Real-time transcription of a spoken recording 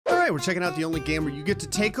we're checking out the only game where you get to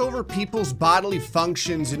take over people's bodily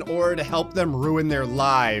functions in order to help them ruin their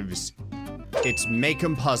lives. It's Make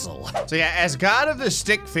 'em Puzzle. So yeah, as god of the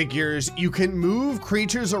stick figures, you can move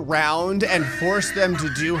creatures around and force them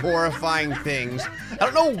to do horrifying things. I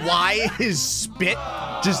don't know why his spit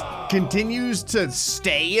just continues to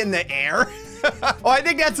stay in the air. Oh, I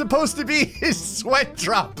think that's supposed to be his sweat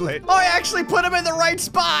droplet. Oh, I actually put him in the right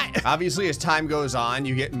spot. Obviously, as time goes on,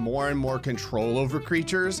 you get more and more control over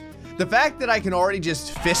creatures. The fact that I can already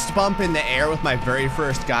just fist bump in the air with my very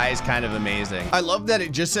first guy is kind of amazing. I love that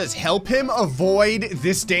it just says, help him avoid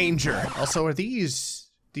this danger. Also, are these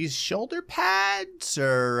shoulder pads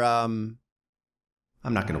or, I'm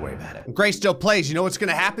not gonna worry about it. GrayStillPlays, you know what's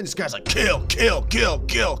gonna happen? This guy's like, kill, kill, kill,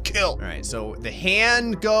 kill, kill. All right, so the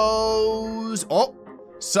hand goes, oh,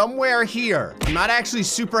 somewhere here. I'm not actually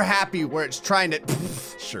super happy where it's trying to,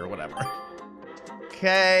 sure, whatever.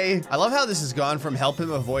 Okay. I love how this has gone from help him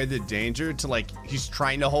avoid the danger to like, he's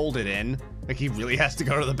trying to hold it in. Like he really has to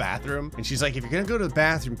go to the bathroom. And she's like, if you're gonna go to the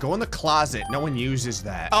bathroom, go in the closet. No one uses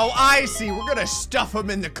that. Oh, I see. We're gonna stuff him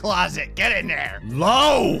in the closet. Get in there.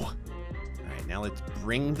 Low. All right, now let's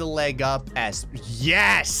bring the leg up as,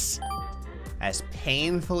 yes, as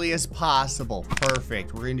painfully as possible.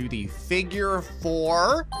 Perfect. We're gonna do the figure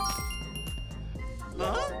 4.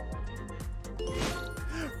 Huh?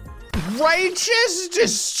 Righteous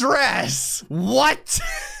distress. What?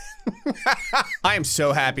 I am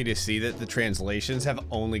so happy to see that the translations have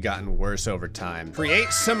only gotten worse over time.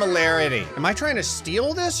 Create similarity. Am I trying to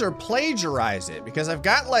steal this or plagiarize it? Because I've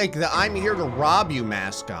got like the I'm here to rob you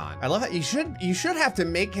mask on. I love that you should have to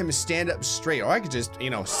make him stand up straight, or I could just, you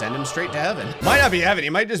know, send him straight to heaven. Might not be heaven, he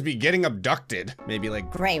might just be getting abducted. Maybe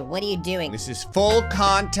like, Gray, what are you doing? This is full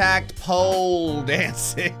contact pole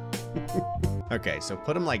dancing. Okay, so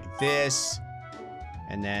put him like this.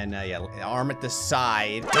 And then, yeah, arm at the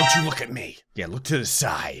side. Don't you look at me. Yeah, look to the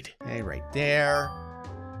side. Okay, right there.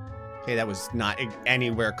 Okay, that was not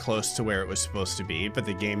anywhere close to where it was supposed to be, but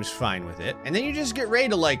the game's fine with it. And then you just get ready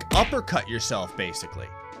to like uppercut yourself, basically.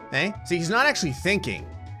 Okay? See, he's not actually thinking.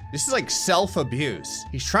 This is like self-abuse.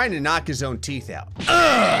 He's trying to knock his own teeth out.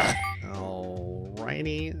 Ugh!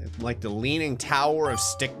 Alrighty, like the leaning tower of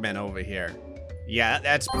stickmen over here. Yeah,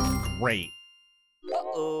 that's great.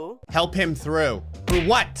 Uh-oh. Help him through. For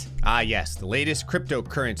what? Ah, yes, the latest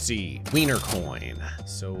cryptocurrency, Wiener coin.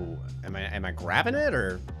 So, am I grabbing it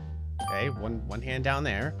or? Okay, one hand down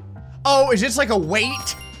there. Oh, is this like a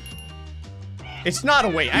weight? It's not a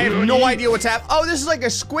weight. I have no idea what's happening. Oh, this is like a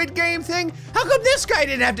Squid Game thing? How come this guy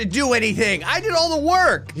didn't have to do anything? I did all the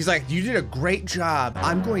work. He's like, you did a great job.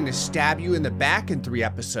 I'm going to stab you in the back in 3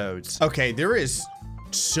 episodes. Okay, there is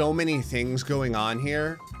so many things going on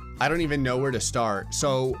here. I don't even know where to start.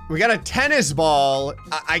 So we got a tennis ball.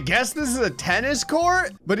 I guess this is a tennis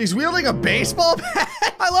court, but he's wielding a baseball bat.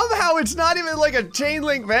 I love how it's not even like a chain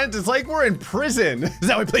link fence. It's like we're in prison. This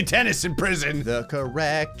is how we play tennis in prison. The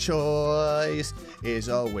correct choice is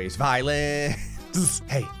always violence.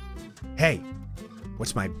 Hey,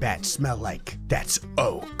 what's my bat smell like? That's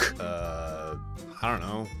oak. I don't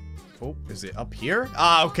know. Oh, is it up here?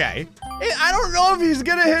 Ah, okay. I don't know if he's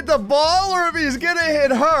gonna hit the ball or if he's gonna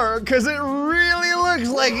hit her, because it really looks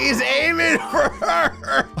like he's aiming for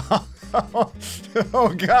her.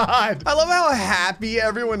 Oh God. I love how happy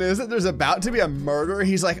everyone is that there's about to be a murder.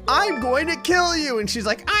 He's like, I'm going to kill you. And she's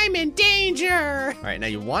like, I'm in danger. All right, now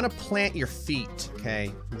you want to plant your feet,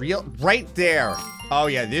 okay? Right there. Oh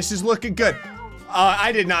yeah, this is looking good.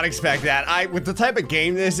 I did not expect that. With the type of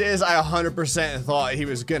game this is, I 100% thought he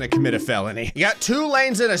was gonna commit a felony. You got 2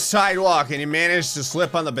 lanes and a sidewalk and you managed to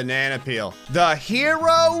slip on the banana peel. The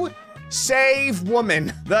hero save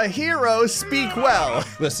woman. The hero speak well.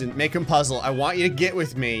 Listen, Make 'em Puzzle, I want you to get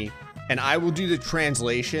with me and I will do the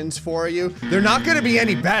translations for you. They're not gonna be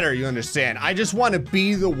any better, you understand? I just wanna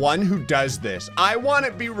be the one who does this. I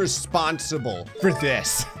wanna be responsible for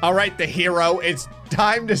this. All right, the hero, it's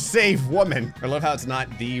time to save woman. I love how it's not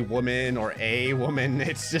the woman or a woman.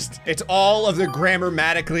 It's all of the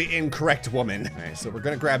grammatically incorrect woman. All right, so we're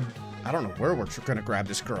gonna grab, I don't know where we're gonna grab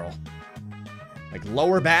this girl. Like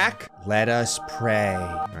lower back? Let us pray.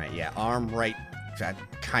 All right, yeah, arm right, that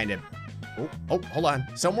kind of, oh, hold on.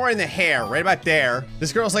 Somewhere in the hair, right about there.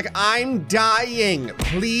 This girl's like, I'm dying,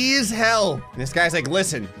 please help. And this guy's like,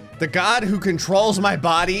 listen, the god who controls my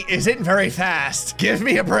body isn't very fast. Give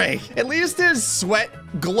me a break. At least his sweat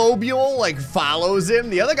globule like follows him.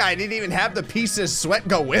 The other guy didn't even have the piece of sweat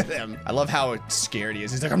go with him. I love how scared he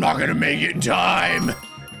is. He's like, I'm not gonna make it in time.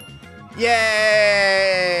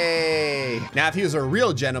 Yay! Now, if he was a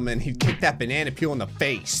real gentleman, he'd kick that banana peel in the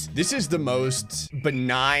face. This is the most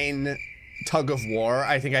benign tug of war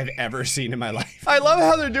I think I've ever seen in my life. I love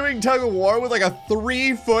how they're doing tug of war with like a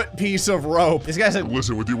 3-foot piece of rope. This guy's like,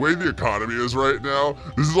 listen, with the way the economy is right now,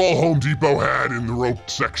 this is all Home Depot had in the rope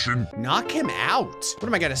section. knock him out. What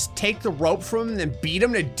am I gonna take the rope from him and then beat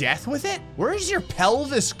him to death with it? Where does your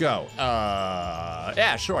pelvis go?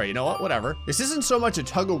 Yeah, sure, you know what, whatever. This isn't so much a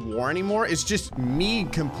tug of war anymore, it's just me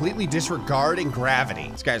completely disregarding gravity.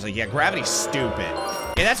 This guy's like, yeah, gravity's stupid.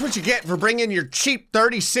 And that's what you get for bringing your cheap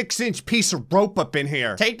 36-inch piece of rope up in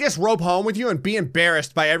here. Take this rope home with you and be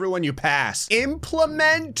embarrassed by everyone you pass.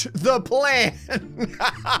 Implement the plan.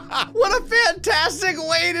 What a fantastic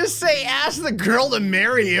way to say ask the girl to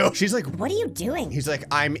marry you. She's like, What are you doing? he's like,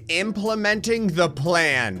 I'm implementing the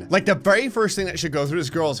plan. Like the very first thing that should go through this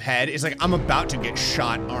girl's head is like, I'm about to get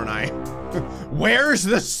shot, aren't I? Where's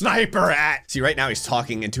the sniper at? See, right now he's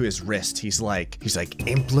talking into his wrist. He's like,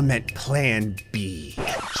 implement plan B.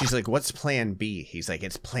 She's like, what's plan B? He's like,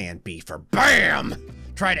 it's plan B for BAM!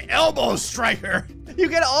 Try to elbow strike her. You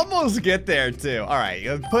can almost get there too. All right,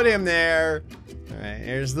 you put him there. All right,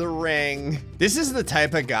 here's the ring. This is the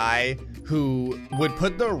type of guy who would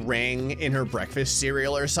put the ring in her breakfast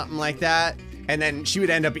cereal or something like that, and then she would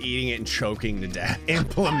end up eating it and choking to death.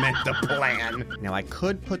 Implement the plan. Now I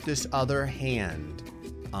could put this other hand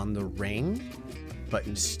on the ring, but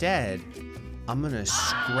instead, I'm gonna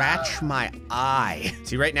scratch my eye.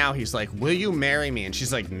 See, right now he's like, will you marry me? And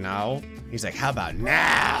she's like, no. He's like, how about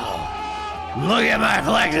now? Look at my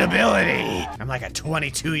flexibility. I'm like a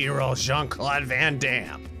 22-year-old Jean-Claude Van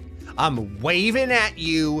Damme. I'm waving at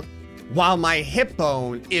you while my hip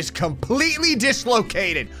bone is completely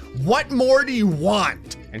dislocated. What more do you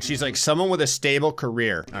want? And she's like, someone with a stable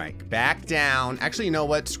career. All right, back down. Actually, you know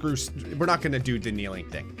what? Screw, we're not gonna do the kneeling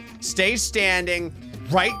thing. Stay standing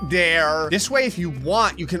right there. This way, if you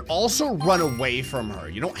want, you can also run away from her.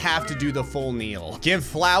 You don't have to do the full kneel. Give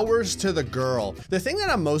flowers to the girl. The thing that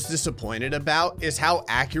I'm most disappointed about is how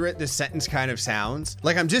accurate this sentence kind of sounds.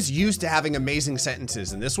 Like, I'm just used to having amazing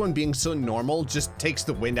sentences, and this one being so normal just takes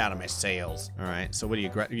the wind out of my sails. All right, so what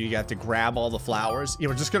do you have to grab all the flowers? Yeah,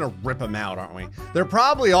 we're just gonna rip them out, aren't we? They're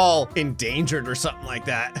probably all endangered or something like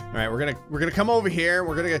that. All right, we're gonna come over here.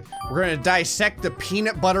 We're gonna dissect the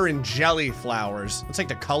peanut butter and jelly flowers. It's like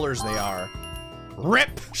the colors they are.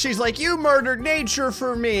 Rip! She's like, you murdered nature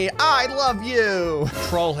for me. I love you.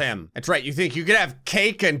 Troll him. That's right, you think you could have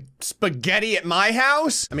cake and spaghetti at my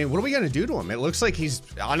house? I mean, what are we gonna do to him? It looks like he's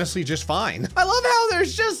honestly just fine. I love how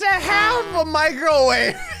there's just a half a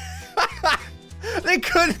microwave. They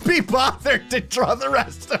couldn't be bothered to draw the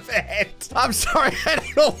rest of it. I'm sorry, I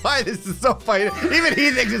don't know why this is so funny. Even he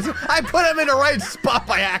thinks it's, I put him in the right spot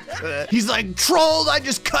by accident. He's like, trolled, I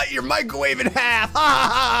just cut your microwave in half. Ha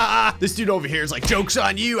ha ha. This dude over here is like, joke's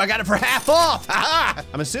on you, I got it for half off. Ha ha.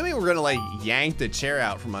 I'm assuming we're gonna like yank the chair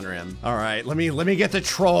out from under him. All right, let me get the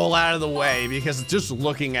troll out of the way because just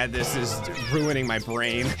looking at this is ruining my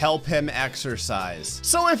brain. Help him exercise.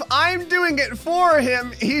 So if I'm doing it for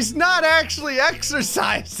him, he's not actually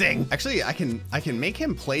exercising. Actually, I can make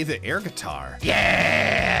him play the air guitar.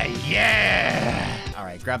 Yeah, yeah. All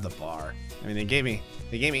right, grab the bar. I mean, they gave me,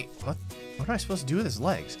 what am I supposed to do with his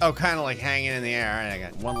legs? Oh, kind of like hanging in the air. All right, I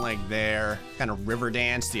got one leg there. Kind of river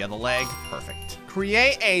dance the other leg. Perfect.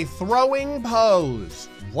 Create a throwing pose.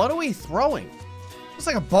 What are we throwing? It's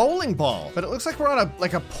like a bowling ball, but it looks like we're on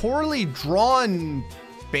a poorly drawn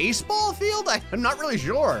baseball field? I'm not really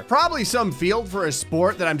sure. Probably some field for a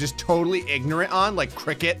sport that I'm just totally ignorant on, like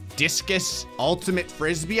cricket, discus, ultimate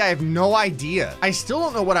frisbee. I have no idea. I still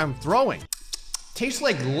don't know what I'm throwing. Tastes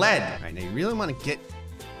like lead. All right, now you really want to get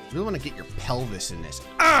your pelvis in this.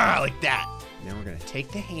 Ah, like that. And then we're gonna take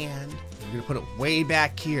the hand, we're gonna put it way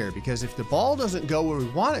back here because if the ball doesn't go where we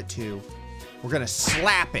want it to, we're gonna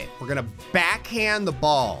slap it. We're gonna backhand the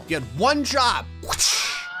ball. You had one job.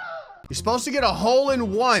 You're supposed to get a hole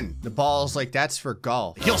in one. The ball's like, that's for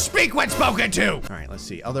golf. You'll speak when spoken to. All right, let's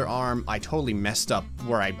see. Other arm, I totally messed up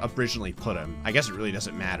where I originally put him. I guess it really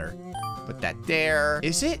doesn't matter. Put that there.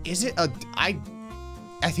 Is it a, I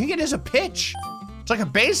think it is a pitch. It's like a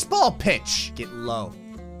baseball pitch. Get low.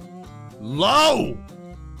 Low!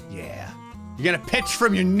 Yeah. You're gonna pitch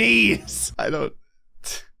from your knees. I don't,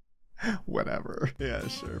 whatever. Yeah,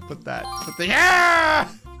 sure, put that, yeah!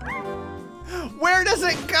 Where does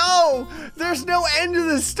it go? There's no end to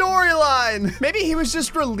the storyline. Maybe he was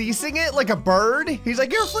just releasing it like a bird. He's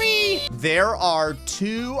like, you're free. There are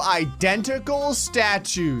two identical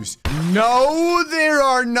statues. No, there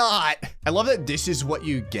are not. I love that this is what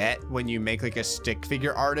you get when you make like a stick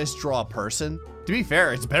figure artist draw a person. To be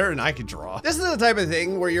fair, it's better than I could draw. This is the type of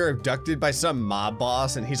thing where you're abducted by some mob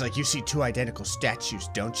boss and he's like, you see 2 identical statues,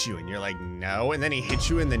 don't you? And you're like, no. And then he hits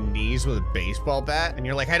you in the knees with a baseball bat. And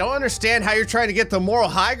you're like, I don't understand how you're trying to get the moral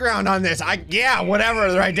high ground on this. Yeah,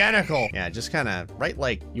 whatever, they're identical. Yeah, just kind of, right,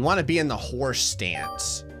 like you want to be in the horse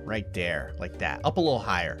stance. Right there, like that. Up a little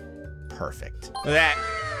higher. Perfect. Look at that.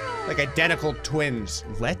 Like identical twins.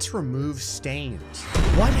 Let's remove stains.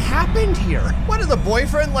 What happened here? What did the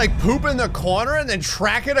boyfriend like poop in the corner and then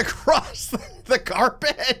track it across the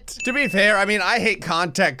carpet? To be fair, I mean, I hate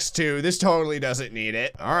context too. This totally doesn't need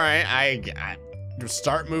it. All right, I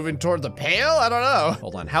start moving toward the pail? I don't know.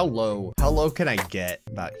 Hold on, how low can I get?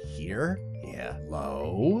 About here? Yeah,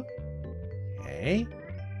 low. Okay,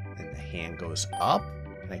 and the hand goes up.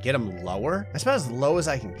 Can I get him lower? That's about as low as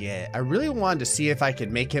I can get. I really wanted to see if I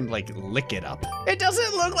could make him like lick it up. It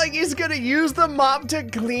doesn't look like he's gonna use the mop to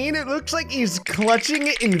clean. It looks like he's clutching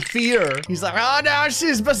it in fear. He's like, oh no,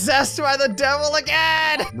 she's possessed by the devil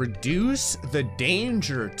again. Reduce the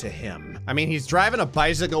danger to him. I mean, he's driving a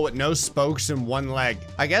bicycle with no spokes and 1 leg.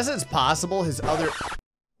 I guess it's possible his other,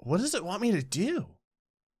 what does it want me to do?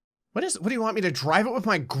 What do you want me to drive it with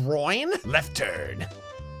my groin? Left turn.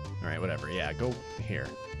 All right, whatever, yeah, go here.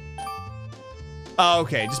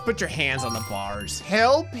 Okay, just put your hands on the bars.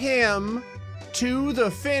 Help him to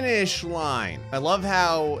the finish line. I love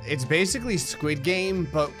how it's basically Squid Game,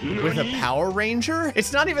 but with a Power Ranger.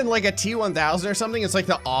 It's not even like a T-1000 or something, it's like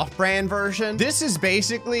the off-brand version. This is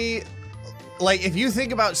basically, like if you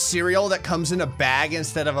think about cereal that comes in a bag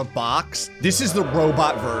instead of a box, this is the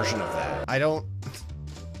robot version of that.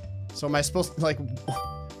 So am I supposed to, like,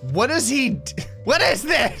 what does he do? What is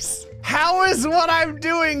this? How is what I'm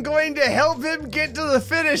doing going to help him get to the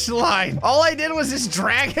finish line? All I did was just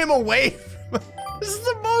drag him away. This is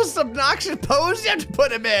the most obnoxious pose you have to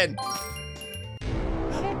put him in.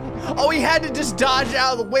 Oh, he had to just dodge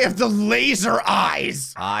out of the way of the laser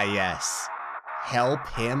eyes. Ah, yes. Help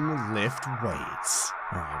him lift weights.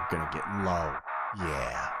 All right, I'm gonna get low.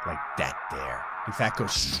 Yeah, like that there. In fact, go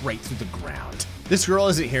straight through the ground. This girl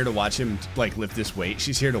isn't here to watch him like lift this weight.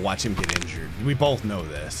 She's here to watch him get injured. We both know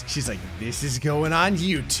this. She's like, this is going on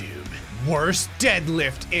YouTube. Worst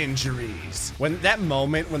deadlift injuries. When that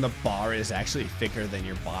moment when the bar is actually thicker than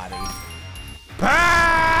your body.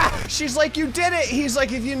 Ah! She's like, you did it. He's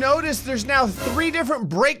like, if you notice, there's now 3 different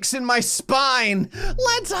breaks in my spine.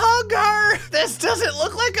 Let's hug her. This doesn't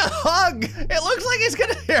look like a hug. It looks like he's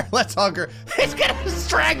gonna, here, let's hug her. He's gonna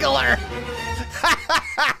strangle her.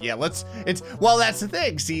 Yeah, well, that's the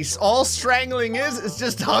thing. See, all strangling is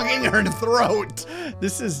just hugging her throat.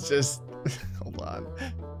 This is just, hold on.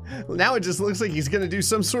 Now it just looks like he's gonna do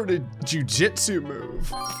some sort of jujitsu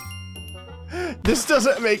move. This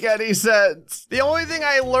doesn't make any sense. The only thing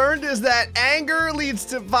I learned is that anger leads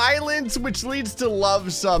to violence, which leads to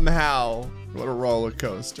love somehow. What a roller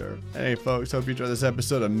coaster. Hey folks, hope you enjoyed this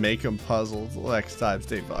episode of Make 'em Puzzles. Till next time,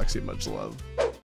 stay foxy, much love.